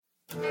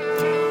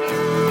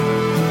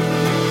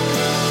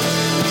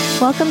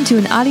Welcome to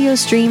an audio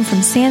stream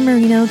from San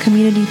Marino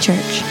Community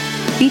Church,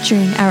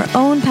 featuring our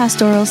own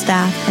pastoral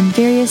staff and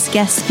various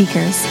guest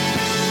speakers.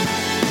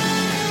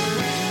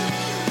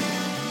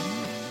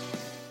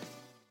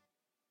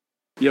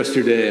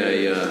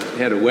 Yesterday I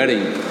had a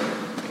wedding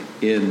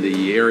in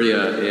the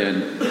area,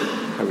 and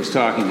I was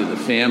talking to the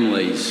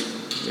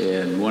families,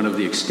 and one of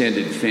the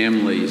extended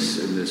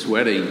families in this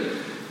wedding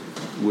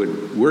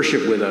would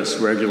worship with us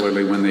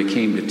regularly when they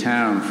came to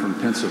town from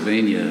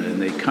Pennsylvania,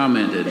 and they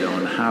commented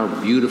on how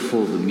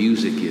beautiful the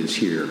music is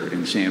here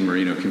in San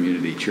Marino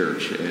Community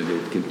Church, and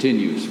it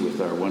continues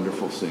with our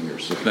wonderful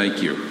singers, so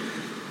thank you.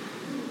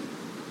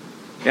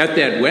 At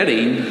that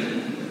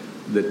wedding,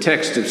 the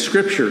text of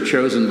Scripture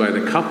chosen by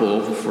the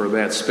couple for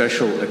that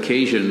special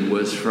occasion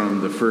was from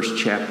the first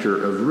chapter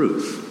of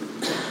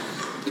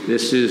Ruth.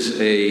 This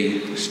is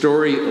a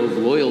story of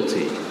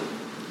loyalty.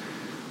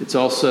 It's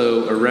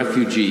also a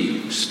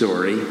refugee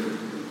story.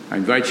 I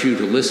invite you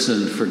to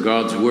listen for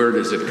God's word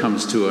as it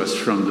comes to us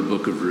from the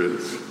book of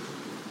Ruth.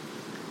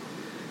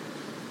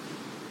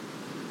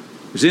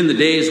 It was in the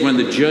days when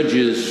the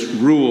judges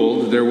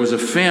ruled, there was a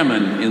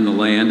famine in the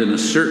land, and a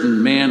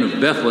certain man of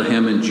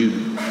Bethlehem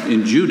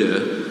in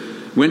Judah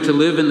went to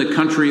live in the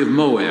country of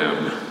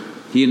Moab,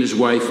 he and his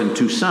wife and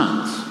 2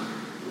 sons.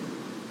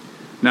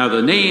 Now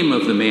the name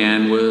of the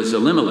man was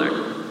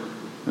Elimelech,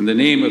 and the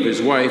name of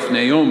his wife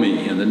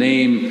Naomi, and the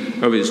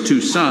name of his 2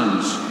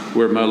 sons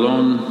were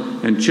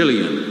Mahlon and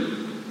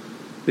Chilion.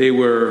 They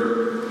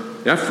were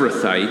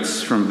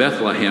Ephrathites from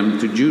Bethlehem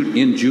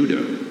in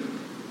Judah.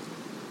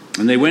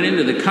 And they went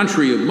into the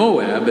country of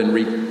Moab and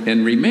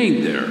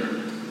remained there.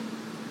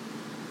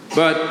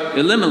 But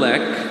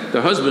Elimelech,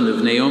 the husband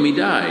of Naomi,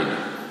 died,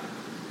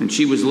 and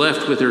she was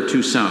left with her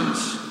 2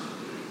 sons.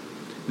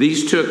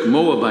 These took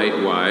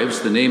Moabite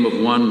wives. The name of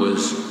one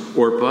was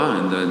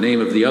Orpah, and the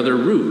name of the other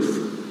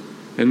Ruth.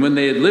 And when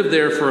they had lived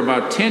there for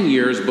about 10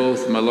 years,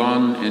 both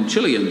Mahlon and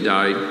Chilion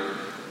died,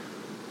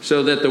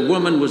 so that the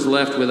woman was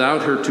left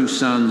without her 2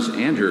 sons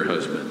and her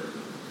husband.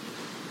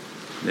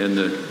 Then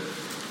the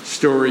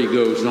story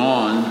goes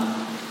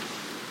on.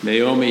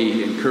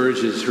 Naomi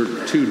encourages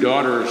her 2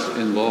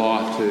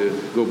 daughters-in-law to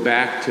go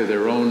back to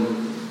their own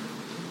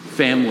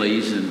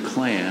families and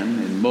clan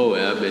in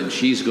Moab, and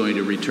she's going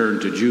to return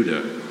to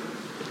Judah.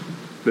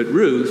 But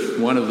Ruth,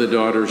 one of the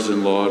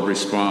daughters-in-law,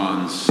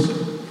 responds,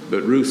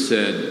 but Ruth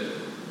said,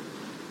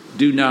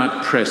 "Do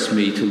not press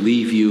me to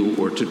leave you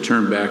or to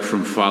turn back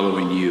from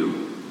following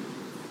you.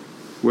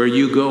 Where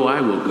you go,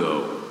 I will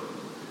go.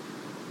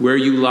 Where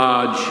you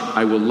lodge,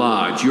 I will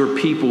lodge. Your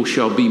people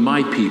shall be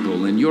my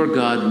people, and your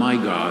God my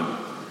God.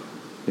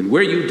 And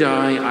where you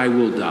die, I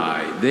will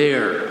die.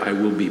 There I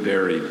will be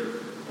buried.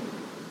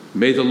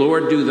 May the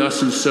Lord do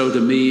thus and so to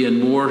me, and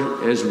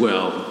more as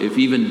well, if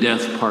even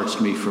death parts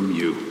me from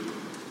you."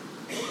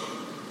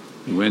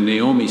 And when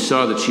Naomi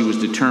saw that she was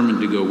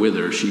determined to go with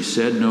her, she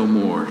said no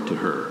more to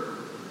her.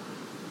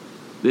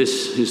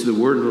 This is the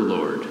word of the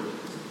Lord.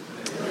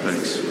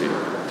 Thanks be to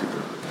God.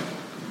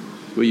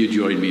 Will you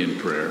join me in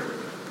prayer?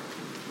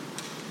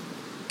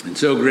 And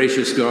so,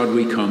 gracious God,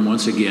 we come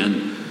once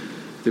again,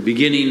 the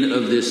beginning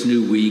of this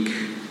new week,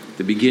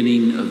 the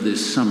beginning of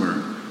this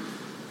summer.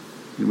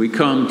 And we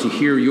come to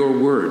hear your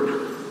word.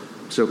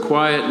 So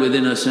quiet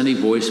within us any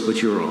voice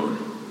but your own,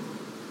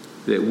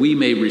 that we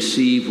may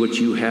receive what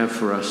you have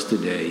for us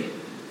today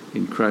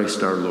in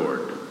Christ our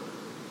Lord.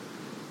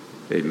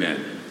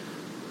 Amen.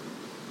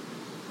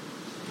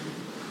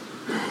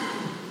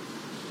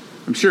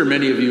 I'm sure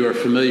many of you are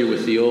familiar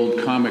with the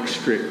old comic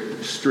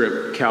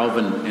strip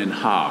Calvin and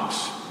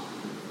Hobbes.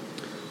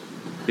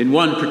 In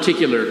one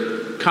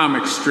particular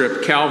comic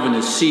strip, Calvin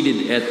is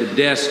seated at the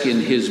desk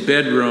in his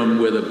bedroom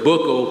with a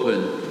book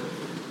open,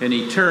 and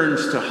he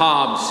turns to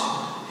Hobbes,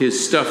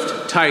 his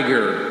stuffed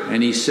tiger,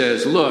 and he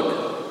says, "Look,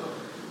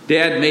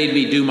 Dad made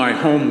me do my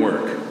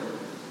homework.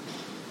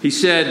 He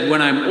said,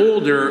 when I'm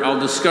older, I'll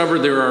discover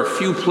there are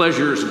few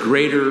pleasures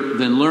greater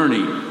than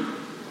learning.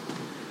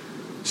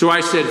 So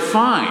I said,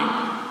 fine,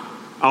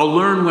 I'll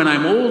learn when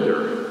I'm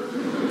older."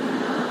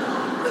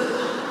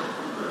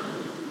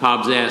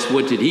 Hobbes asked,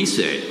 what did he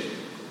say?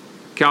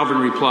 Calvin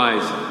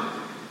replies,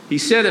 he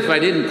said, if I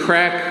didn't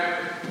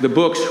crack the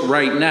books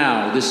right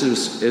now, this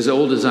is as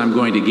old as I'm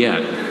going to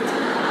get.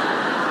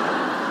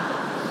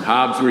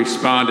 Hobbes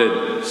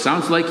responded,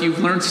 sounds like you've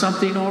learned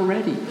something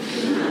already.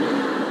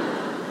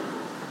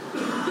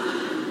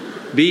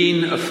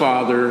 Being a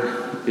father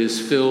is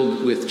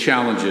filled with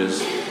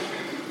challenges.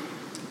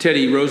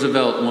 Teddy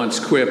Roosevelt once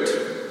quipped,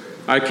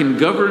 I can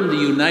govern the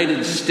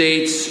United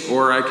States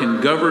or I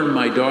can govern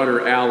my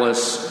daughter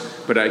Alice,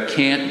 but I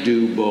can't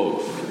do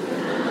both.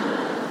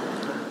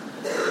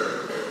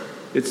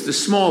 It's the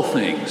small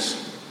things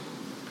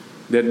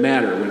that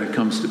matter when it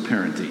comes to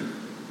parenting.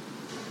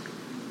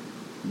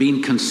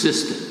 Being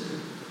consistent,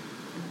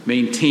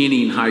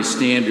 maintaining high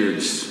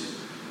standards,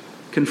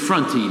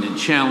 confronting and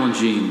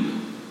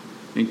challenging,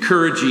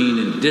 encouraging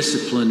and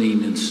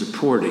disciplining and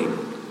supporting.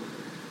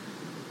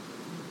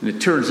 And it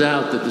turns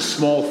out that the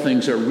small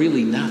things are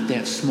really not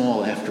that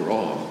small after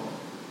all.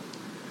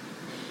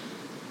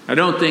 I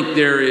don't think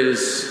there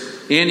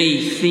is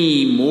any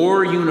theme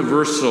more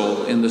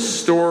universal in the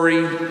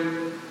story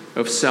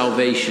of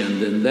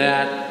salvation than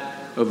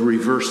that of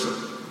reversal.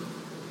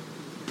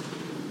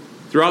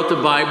 Throughout the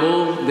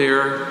Bible,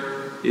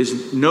 there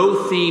is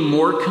no theme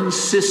more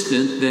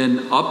consistent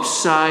than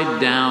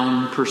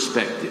upside-down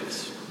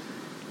perspectives.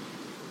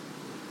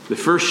 The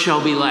first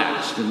shall be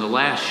last, and the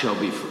last shall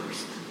be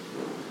first.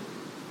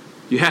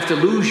 You have to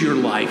lose your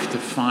life to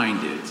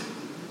find it.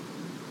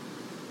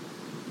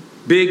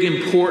 Big,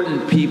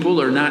 important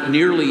people are not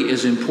nearly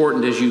as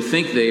important as you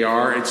think they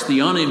are. It's the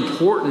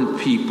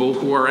unimportant people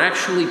who are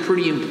actually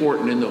pretty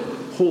important in the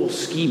whole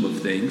scheme of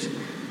things.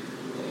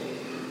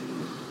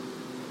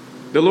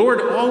 The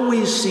Lord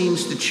always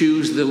seems to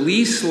choose the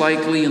least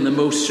likely and the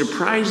most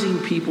surprising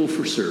people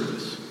for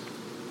service.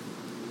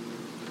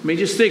 I mean,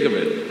 just think of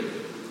it.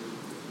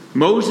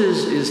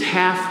 Moses is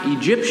half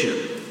Egyptian,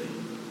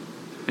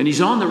 and he's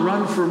on the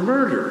run for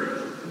murder.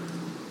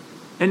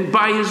 And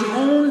by his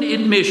own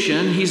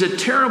admission, he's a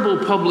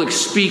terrible public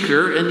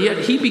speaker, and yet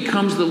he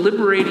becomes the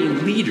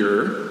liberating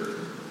leader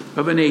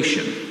of a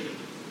nation.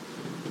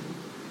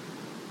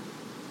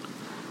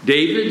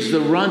 David's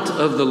the runt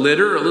of the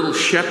litter, a little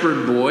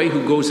shepherd boy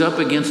who goes up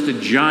against a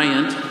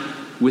giant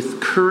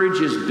with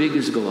courage as big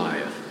as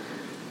Goliath.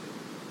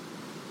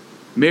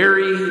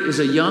 Mary is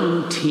a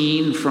young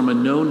teen from a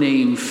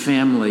no-name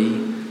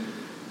family,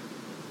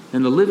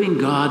 and the living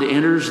God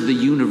enters the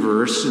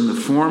universe in the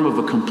form of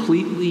a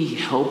completely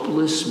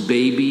helpless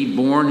baby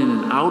born in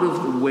an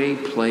out-of-the-way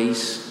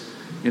place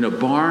in a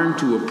barn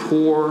to a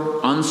poor,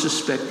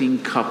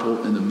 unsuspecting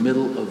couple in the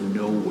middle of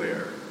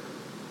nowhere.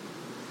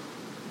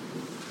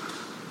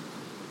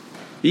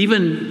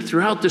 Even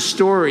throughout the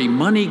story,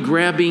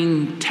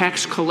 money-grabbing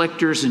tax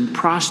collectors and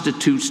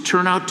prostitutes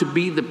turn out to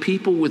be the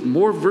people with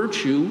more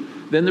virtue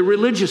than the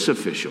religious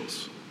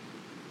officials.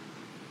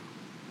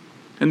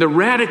 And the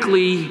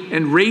radically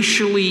and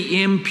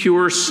racially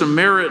impure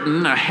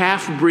Samaritan, a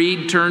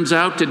half-breed, turns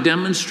out to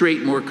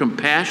demonstrate more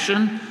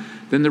compassion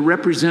than the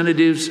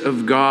representatives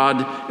of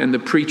God and the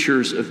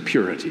preachers of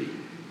purity.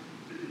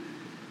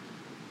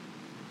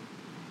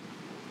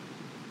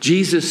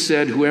 Jesus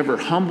said, "Whoever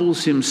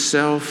humbles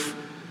himself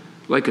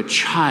like a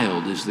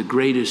child is the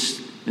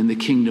greatest in the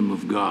kingdom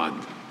of God."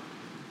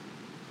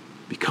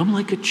 Become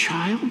like a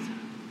child?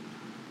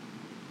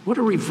 What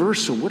a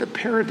reversal, what a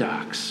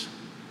paradox.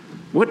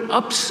 What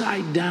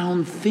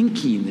upside-down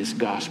thinking this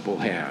gospel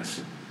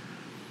has.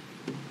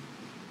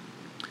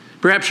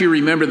 Perhaps you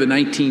remember the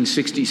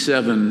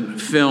 1967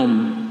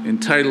 film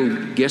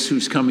entitled Guess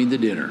Who's Coming to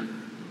Dinner?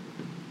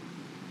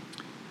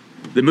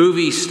 The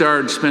movie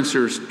starred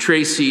Spencer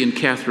Tracy and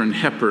Katharine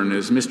Hepburn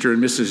as Mr.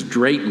 and Mrs.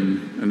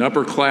 Drayton, an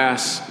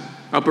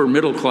upper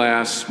middle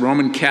class,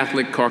 Roman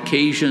Catholic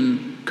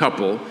Caucasian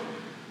couple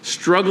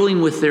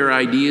struggling with their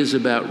ideas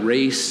about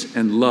race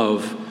and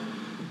love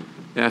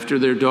after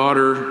their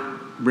daughter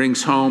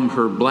brings home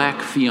her black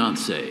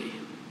fiancé,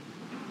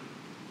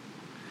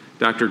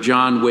 Dr.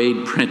 John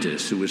Wade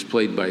Prentice, who was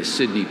played by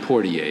Sidney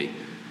Poitier.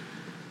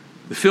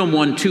 The film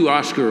won 2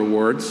 Oscar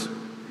awards.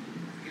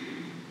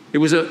 It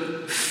was a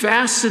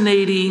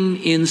fascinating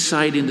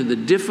insight into the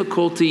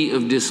difficulty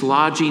of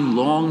dislodging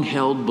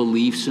long-held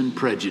beliefs and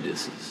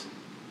prejudices.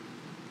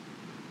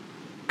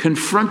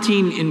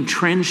 Confronting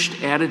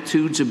entrenched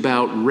attitudes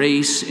about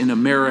race in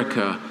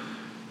America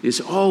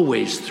is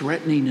always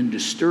threatening and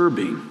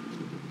disturbing.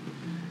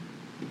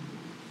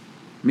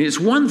 I mean,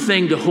 it's one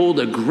thing to hold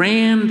a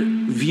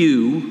grand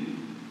view,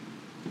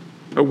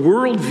 a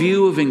world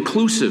view of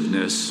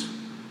inclusiveness,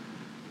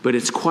 but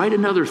it's quite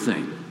another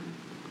thing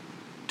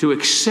to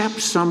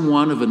accept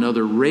someone of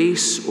another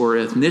race or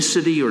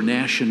ethnicity or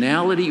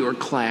nationality or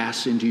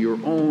class into your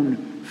own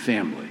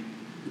family.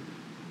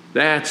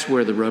 That's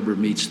where the rubber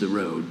meets the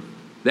road.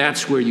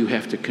 That's where you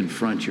have to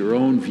confront your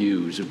own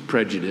views of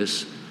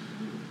prejudice.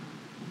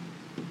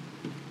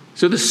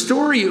 So the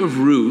story of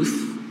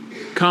Ruth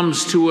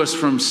comes to us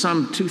from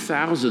some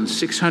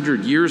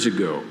 2,600 years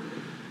ago.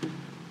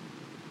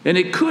 And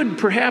it could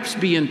perhaps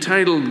be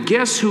entitled,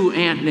 Guess Who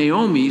Aunt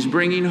Naomi's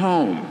Bringing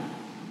Home?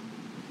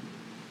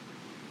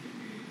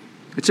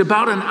 It's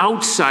about an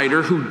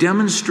outsider who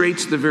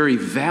demonstrates the very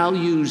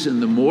values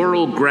and the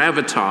moral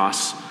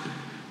gravitas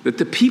that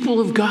the people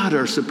of God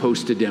are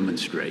supposed to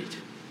demonstrate.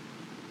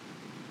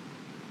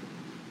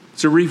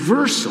 It's a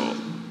reversal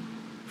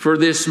for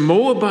this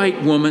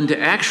Moabite woman to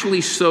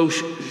actually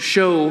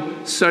show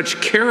such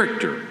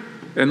character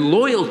and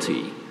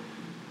loyalty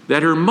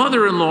that her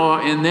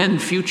mother-in-law and then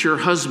future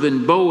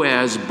husband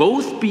Boaz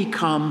both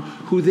become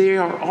who they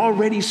are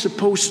already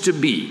supposed to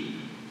be,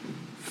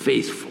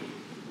 faithful.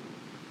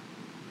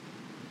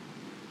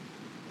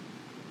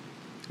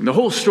 And the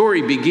whole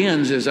story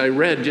begins, as I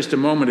read just a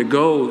moment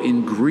ago,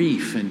 in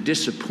grief and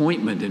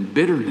disappointment and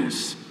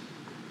bitterness.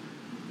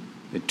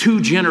 The 2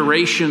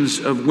 generations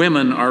of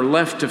women are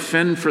left to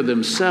fend for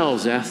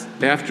themselves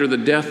after the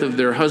death of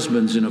their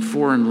husbands in a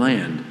foreign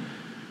land.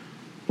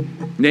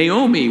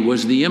 Naomi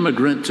was the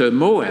immigrant to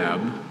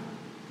Moab.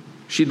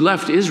 She'd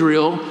left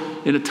Israel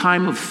in a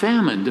time of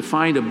famine to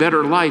find a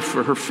better life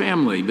for her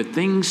family, but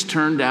things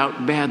turned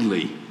out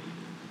badly.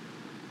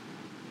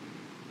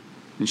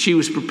 And she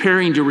was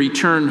preparing to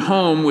return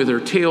home with her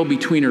tail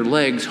between her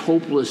legs,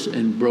 hopeless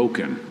and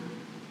broken.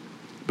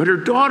 But her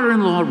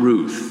daughter-in-law,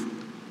 Ruth,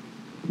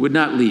 would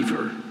not leave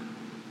her.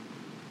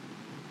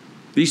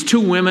 These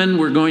two women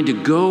were going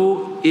to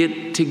go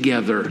it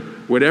together,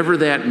 whatever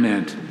that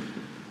meant.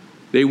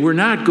 They were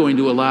not going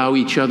to allow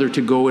each other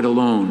to go it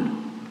alone.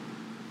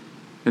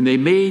 And they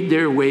made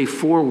their way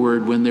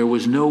forward when there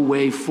was no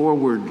way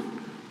forward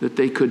that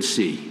they could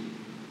see.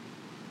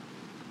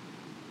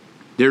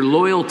 Their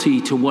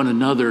loyalty to one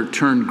another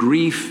turned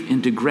grief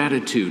into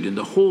gratitude, and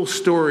the whole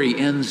story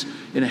ends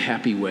in a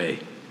happy way.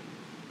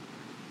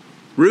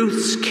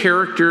 Ruth's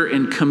character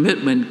and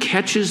commitment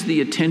catches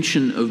the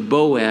attention of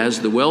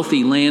Boaz, the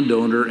wealthy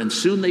landowner, and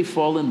soon they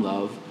fall in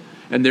love,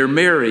 and they're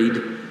married,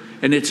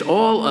 and it's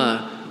all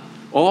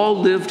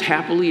lived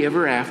happily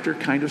ever after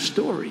kind of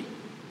story.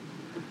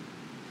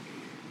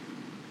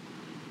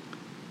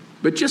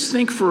 But just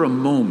think for a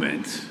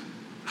moment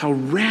how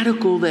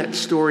radical that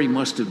story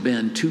must have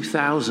been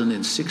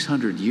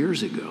 2,600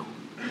 years ago.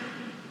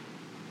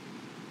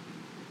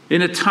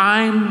 In a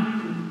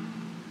time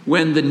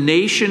when the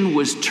nation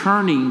was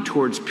turning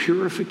towards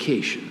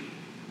purification,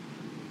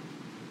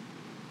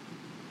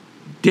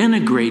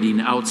 denigrating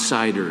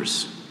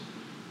outsiders,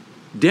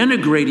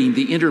 denigrating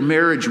the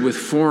intermarriage with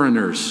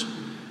foreigners.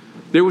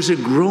 There was a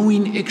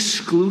growing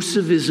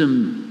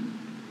exclusivism,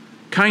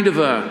 kind of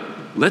a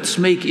let's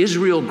make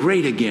Israel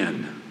great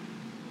again.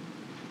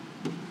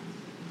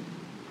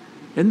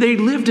 And they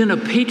lived in a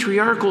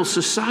patriarchal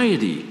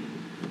society.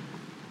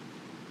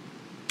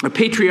 A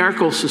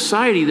patriarchal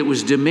society that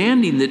was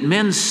demanding that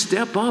men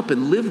step up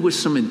and live with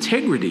some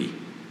integrity.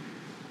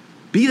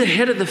 Be the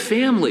head of the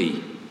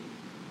family.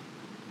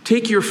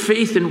 Take your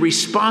faith and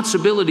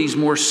responsibilities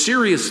more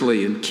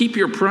seriously and keep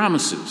your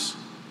promises.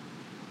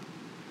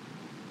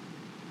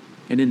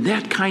 And in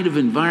that kind of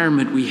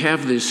environment, we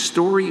have this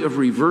story of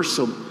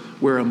reversal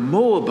where a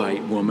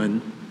Moabite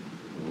woman,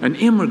 an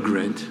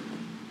immigrant,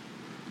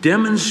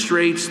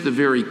 demonstrates the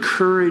very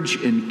courage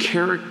and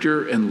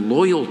character and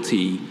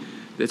loyalty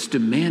that's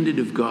demanded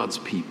of God's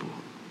people.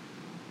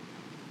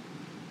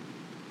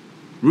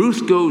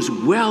 Ruth goes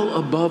well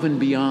above and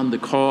beyond the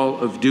call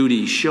of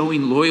duty,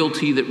 showing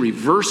loyalty that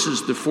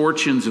reverses the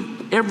fortunes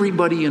of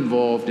everybody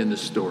involved in the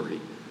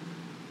story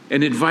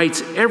and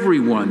invites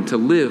everyone to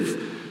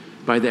live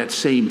by that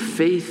same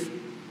faith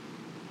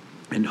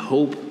and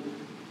hope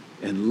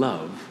and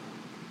love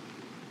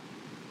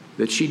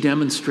that she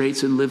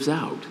demonstrates and lives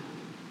out.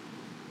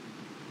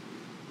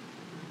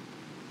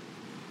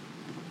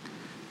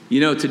 You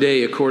know,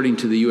 today, according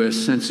to the U.S.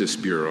 Census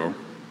Bureau,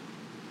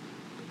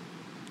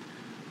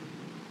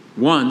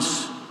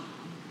 once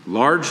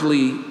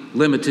largely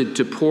limited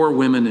to poor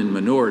women and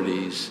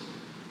minorities,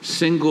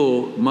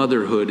 single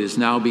motherhood is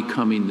now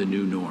becoming the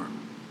new norm.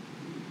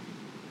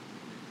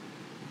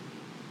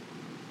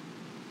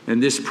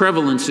 And this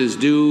prevalence is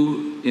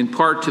due in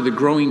part to the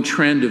growing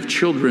trend of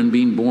children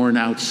being born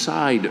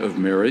outside of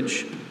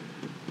marriage,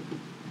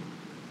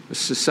 a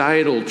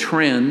societal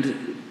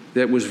trend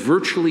that was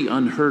virtually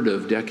unheard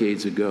of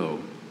decades ago.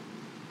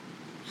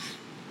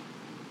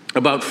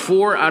 About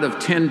 4 out of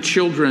 10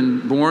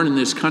 children born in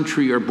this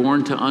country are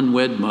born to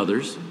unwed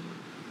mothers.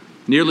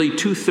 Nearly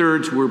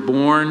 2/3 were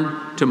born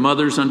to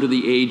mothers under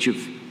the age of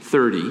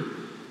 30.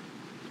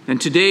 And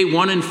today,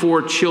 1 in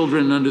 4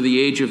 children under the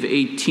age of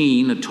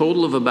 18, a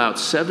total of about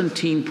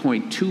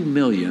 17.2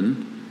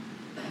 million,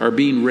 are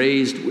being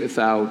raised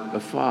without a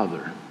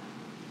father.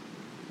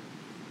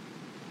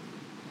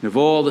 Of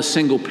all the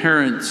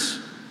single-parent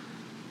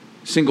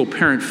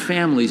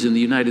families in the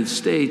United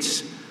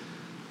States,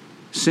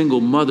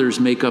 single mothers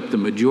make up the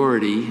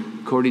majority.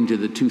 According to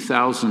the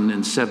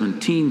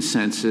 2017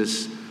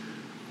 census,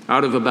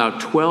 out of about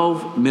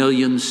 12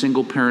 million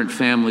single-parent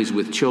families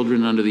with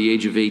children under the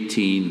age of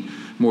 18,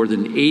 more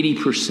than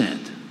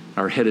 80%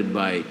 are headed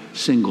by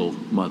single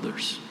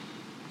mothers.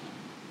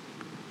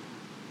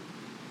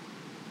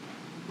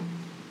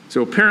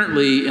 So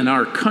apparently in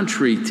our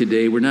country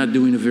today, we're not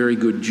doing a very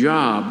good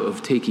job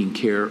of taking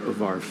care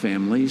of our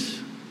families,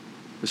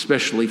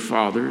 especially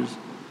fathers.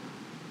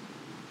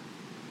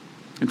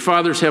 And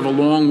fathers have a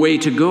long way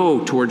to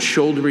go towards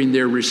shouldering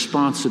their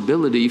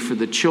responsibility for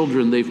the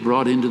children they've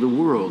brought into the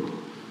world.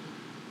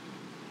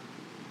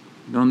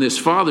 And on this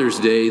Father's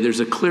Day, there's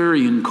a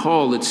clarion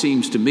call, it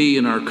seems to me,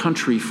 in our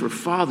country for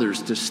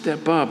fathers to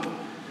step up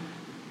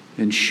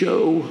and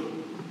show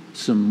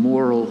some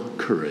moral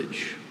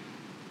courage.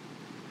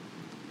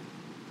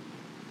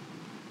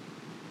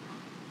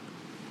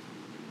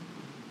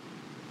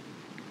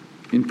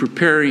 In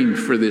preparing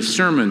for this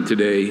sermon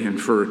today and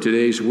for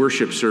today's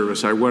worship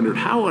service, I wondered,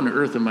 how on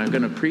earth am I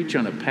going to preach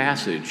on a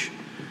passage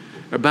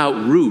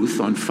about Ruth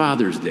on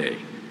Father's Day?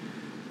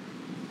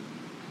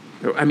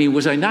 I mean,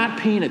 was I not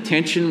paying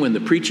attention when the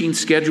preaching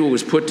schedule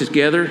was put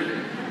together?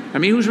 I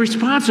mean, who's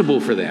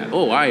responsible for that?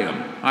 Oh, I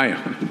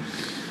am.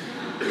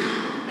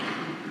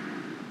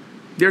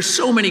 There's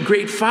so many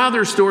great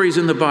father stories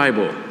in the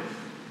Bible.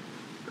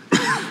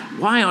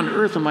 why on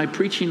earth am I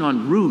preaching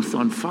on Ruth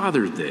on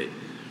Father's Day?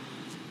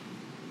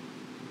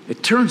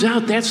 It turns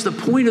out that's the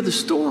point of the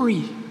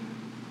story.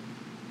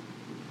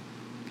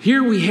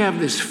 Here we have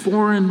this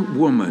foreign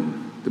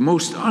woman, the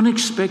most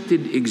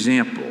unexpected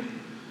example,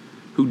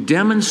 who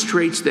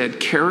demonstrates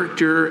that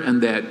character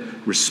and that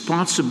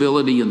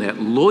responsibility and that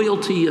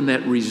loyalty and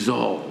that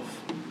resolve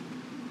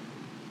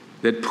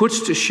that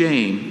puts to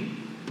shame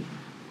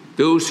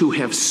those who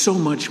have so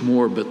much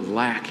more but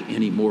lack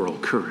any moral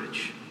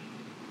courage.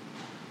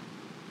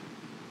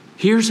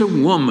 Here's a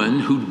woman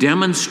who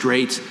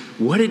demonstrates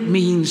what it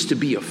means to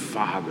be a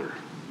father.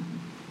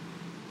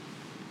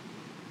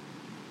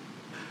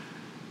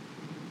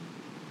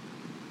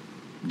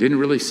 Didn't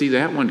really see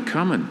that one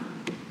coming.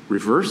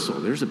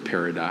 Reversal, there's a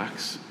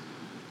paradox.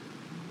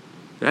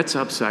 That's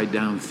upside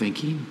down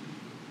thinking.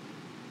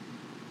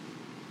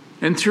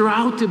 And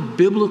throughout the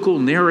biblical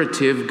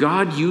narrative,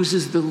 God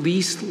uses the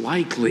least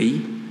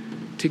likely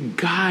to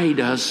guide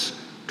us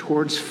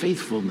towards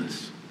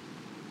faithfulness.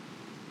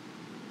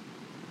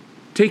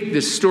 Take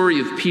this story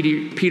of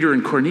Peter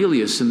and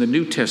Cornelius in the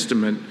New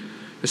Testament,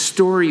 a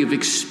story of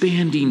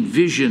expanding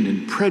vision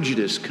and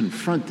prejudice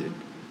confronted.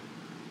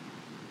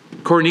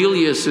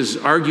 Cornelius is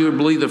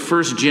arguably the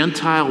first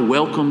Gentile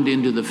welcomed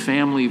into the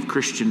family of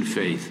Christian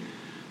faith,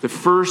 the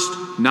first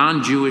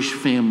non-Jewish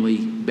family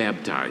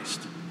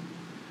baptized.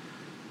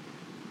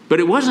 But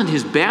it wasn't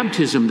his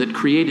baptism that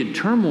created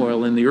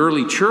turmoil in the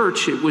early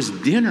church, it was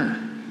dinner.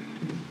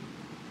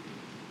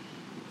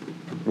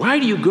 Why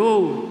do you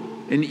go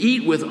and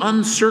eat with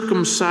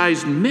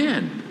uncircumcised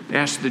men?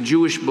 Asked the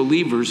Jewish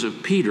believers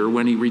of Peter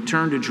when he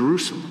returned to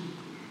Jerusalem.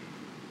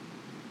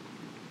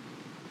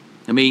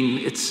 I mean,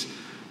 it's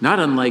not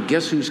unlike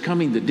guess who's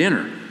coming to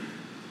dinner.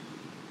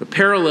 A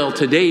parallel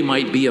today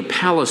might be a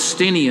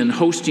Palestinian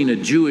hosting a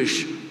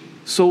Jewish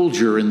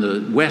soldier in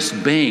the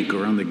West Bank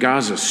or on the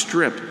Gaza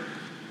Strip.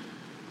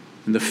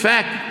 And the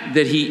fact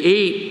that he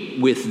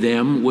ate with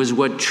them was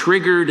what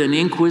triggered an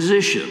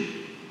inquisition.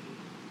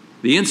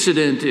 The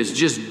incident is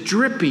just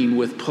dripping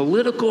with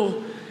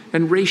political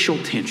and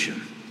racial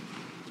tension.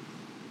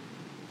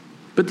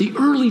 But the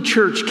early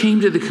church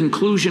came to the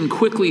conclusion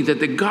quickly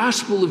that the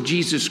gospel of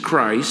Jesus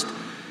Christ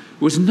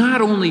was not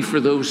only for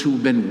those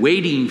who've been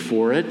waiting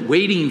for it,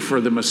 waiting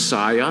for the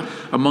Messiah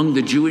among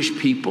the Jewish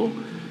people.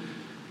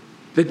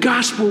 The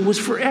gospel was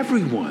for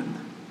everyone,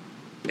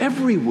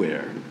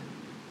 everywhere.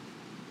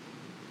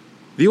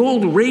 The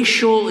old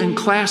racial and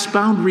class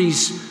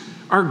boundaries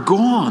are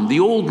gone. The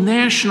old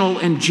national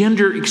and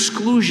gender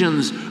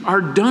exclusions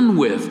are done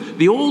with.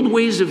 The old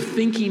ways of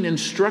thinking and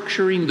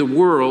structuring the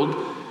world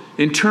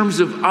in terms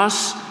of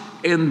us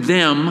and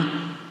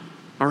them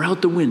are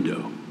out the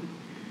window.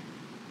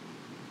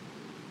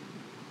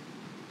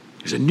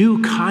 There's a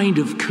new kind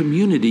of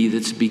community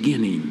that's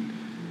beginning,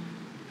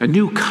 a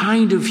new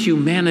kind of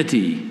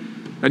humanity,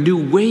 a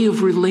new way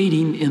of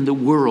relating in the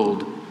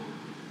world.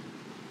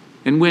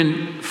 And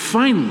when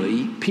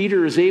finally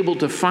Peter is able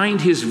to find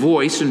his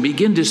voice and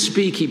begin to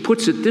speak, he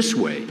puts it this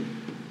way: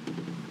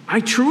 I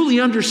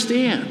truly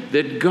understand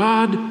that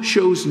God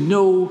shows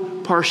no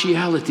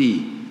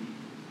partiality.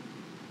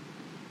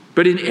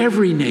 But in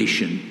every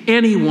nation,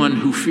 anyone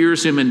who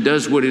fears him and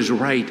does what is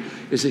right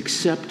is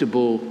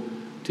acceptable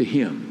to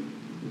him.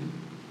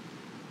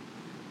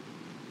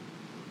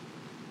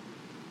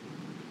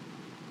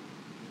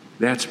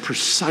 That's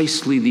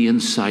precisely the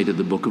insight of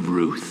the book of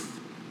Ruth.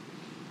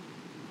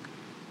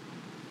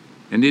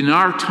 And in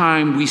our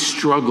time, we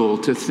struggle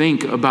to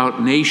think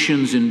about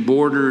nations and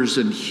borders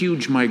and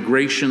huge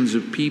migrations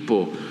of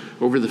people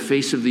over the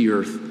face of the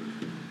earth.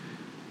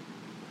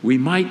 We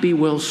might be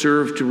well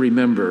served to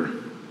remember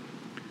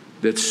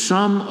that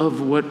some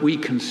of what we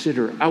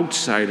consider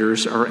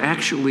outsiders are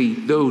actually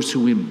those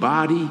who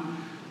embody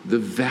the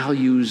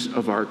values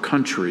of our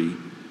country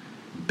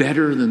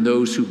better than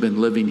those who've been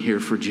living here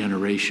for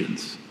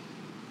generations.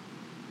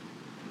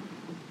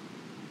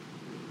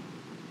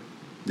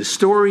 The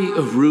story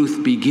of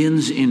Ruth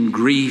begins in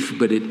grief,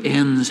 but it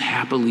ends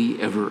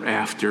happily ever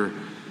after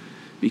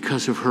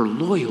because of her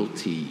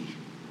loyalty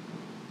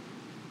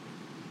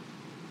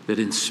that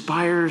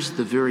inspires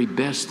the very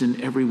best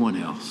in everyone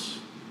else.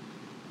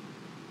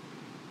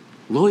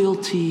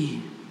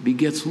 Loyalty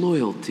begets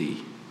loyalty.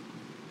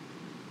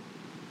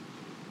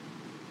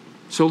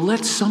 So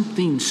let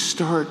something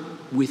start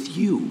with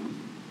you.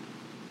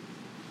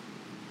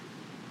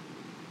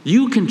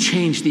 You can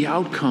change the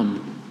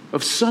outcome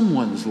of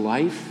someone's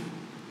life.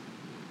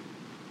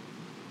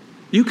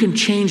 You can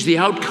change the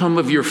outcome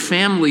of your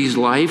family's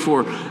life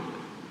or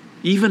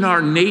even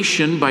our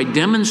nation by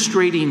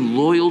demonstrating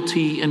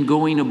loyalty and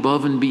going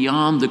above and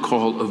beyond the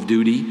call of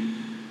duty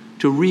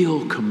to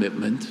real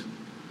commitment.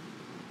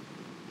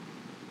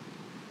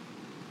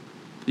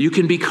 You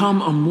can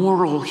become a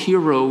moral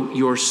hero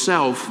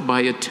yourself by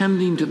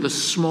attending to the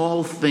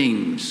small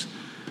things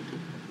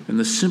and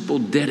the simple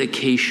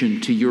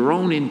dedication to your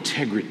own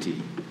integrity,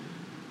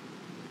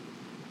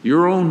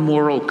 your own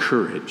moral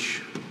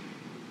courage,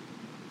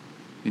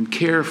 and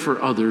care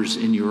for others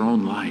in your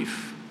own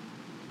life.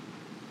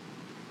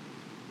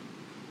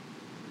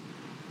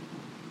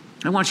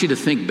 I want you to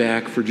think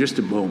back for just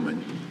a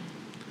moment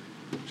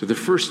to the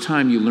first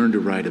time you learned to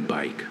ride a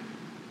bike.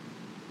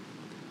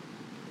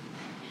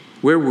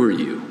 Where were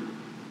you?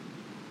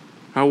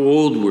 How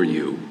old were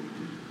you?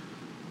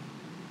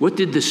 What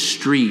did the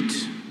street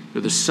or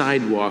the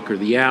sidewalk or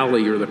the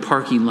alley or the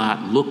parking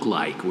lot look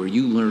like where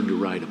you learned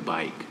to ride a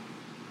bike?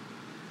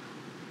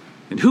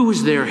 And who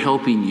was there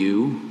helping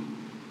you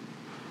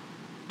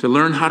to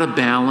learn how to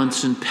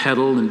balance and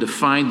pedal and to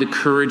find the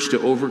courage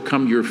to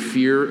overcome your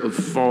fear of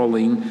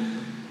falling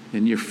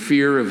and your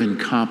fear of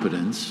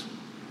incompetence?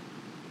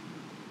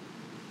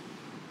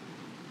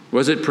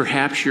 Was it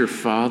perhaps your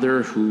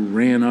father who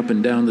ran up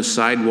and down the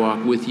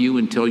sidewalk with you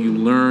until you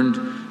learned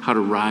how to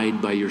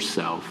ride by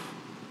yourself?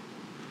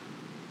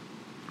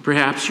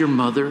 Perhaps your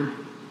mother,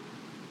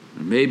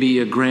 or maybe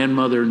a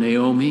grandmother,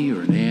 Naomi,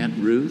 or an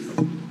Aunt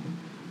Ruth.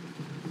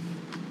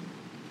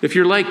 If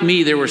you're like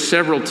me, there were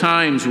several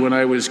times when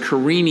I was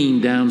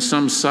careening down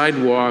some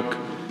sidewalk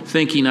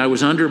thinking I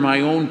was under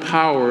my own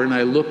power, and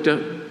I looked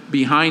up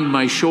behind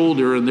my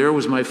shoulder and there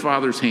was my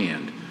father's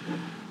hand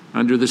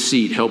under the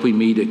seat, helping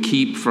me to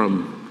keep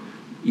from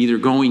either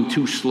going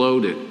too slow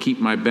to keep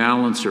my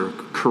balance or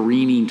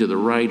careening to the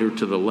right or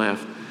to the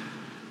left.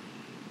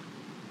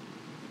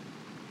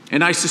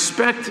 And I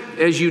suspect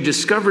as you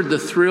discovered the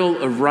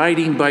thrill of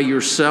riding by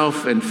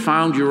yourself and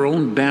found your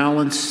own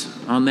balance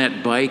on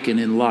that bike and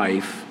in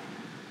life,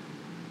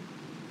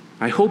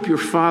 I hope your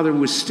father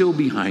was still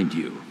behind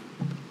you,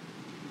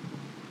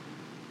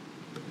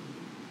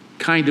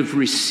 kind of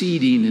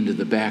receding into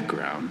the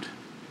background,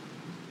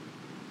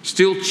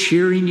 still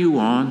cheering you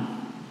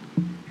on,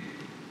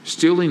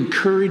 still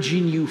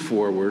encouraging you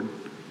forward.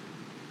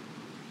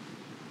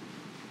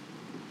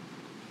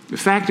 The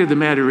fact of the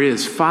matter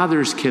is,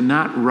 fathers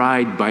cannot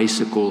ride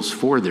bicycles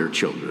for their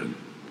children.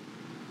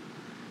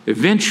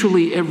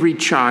 Eventually, every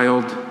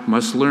child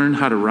must learn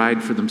how to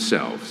ride for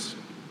themselves,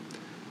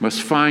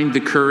 must find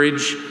the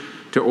courage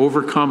to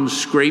overcome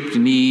scraped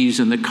knees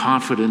and the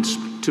confidence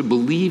to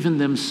believe in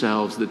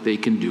themselves that they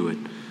can do it,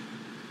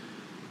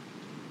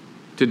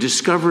 to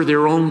discover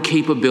their own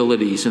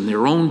capabilities and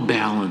their own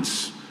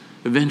balance,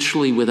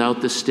 eventually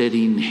without the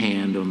steadying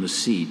hand on the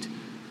seat.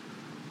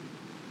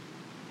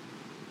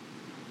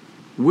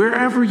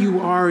 Wherever you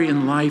are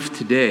in life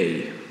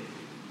today,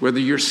 whether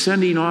you're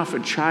sending off a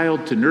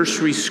child to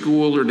nursery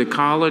school or to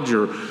college,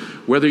 or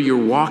whether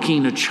you're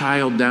walking a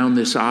child down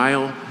this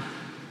aisle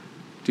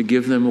to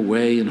give them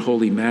away in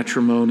holy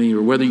matrimony,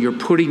 or whether you're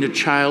putting a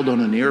child on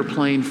an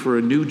airplane for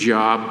a new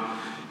job,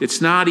 it's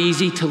not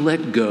easy to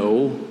let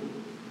go,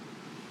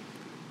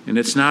 and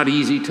it's not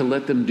easy to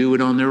let them do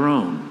it on their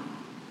own.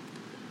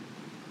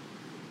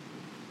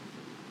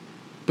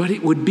 But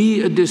it would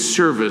be a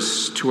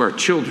disservice to our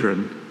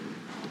children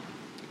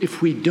if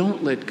we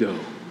don't let go,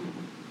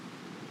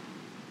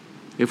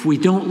 if we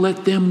don't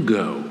let them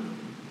go.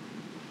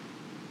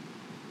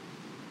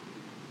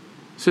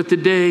 So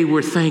today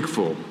we're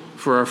thankful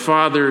for our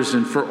fathers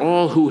and for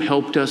all who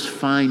helped us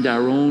find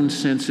our own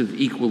sense of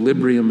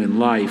equilibrium in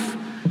life,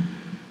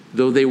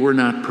 though they were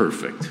not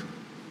perfect.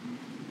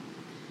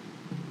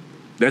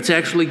 That's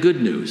actually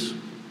good news,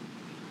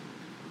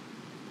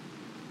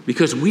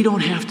 because we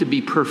don't have to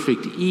be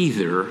perfect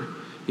either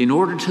in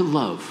order to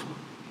love,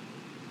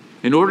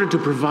 in order to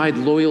provide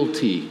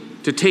loyalty,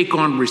 to take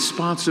on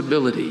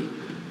responsibility,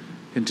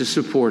 and to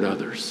support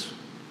others.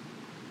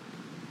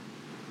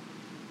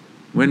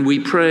 When we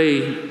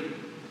pray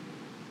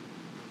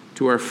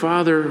to our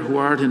Father who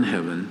art in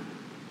heaven,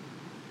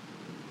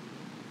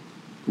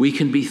 we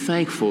can be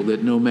thankful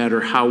that no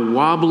matter how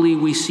wobbly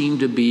we seem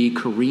to be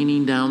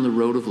careening down the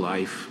road of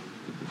life,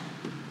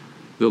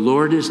 the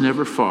Lord is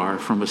never far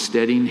from a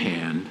steadying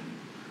hand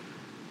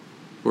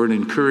or an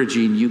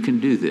encouraging, you can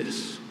do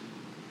this.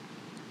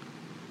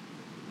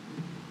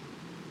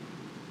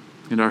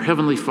 And our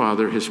Heavenly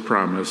Father has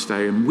promised,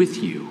 I am with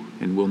you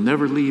and will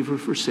never leave or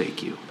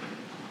forsake you.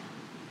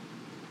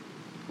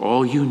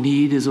 All you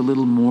need is a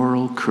little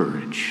moral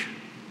courage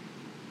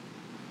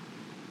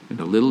and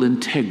a little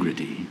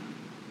integrity,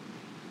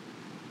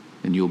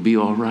 and you'll be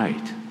all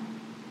right.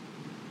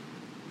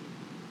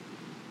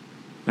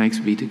 Thanks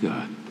be to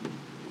God.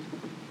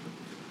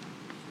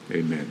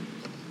 Amen.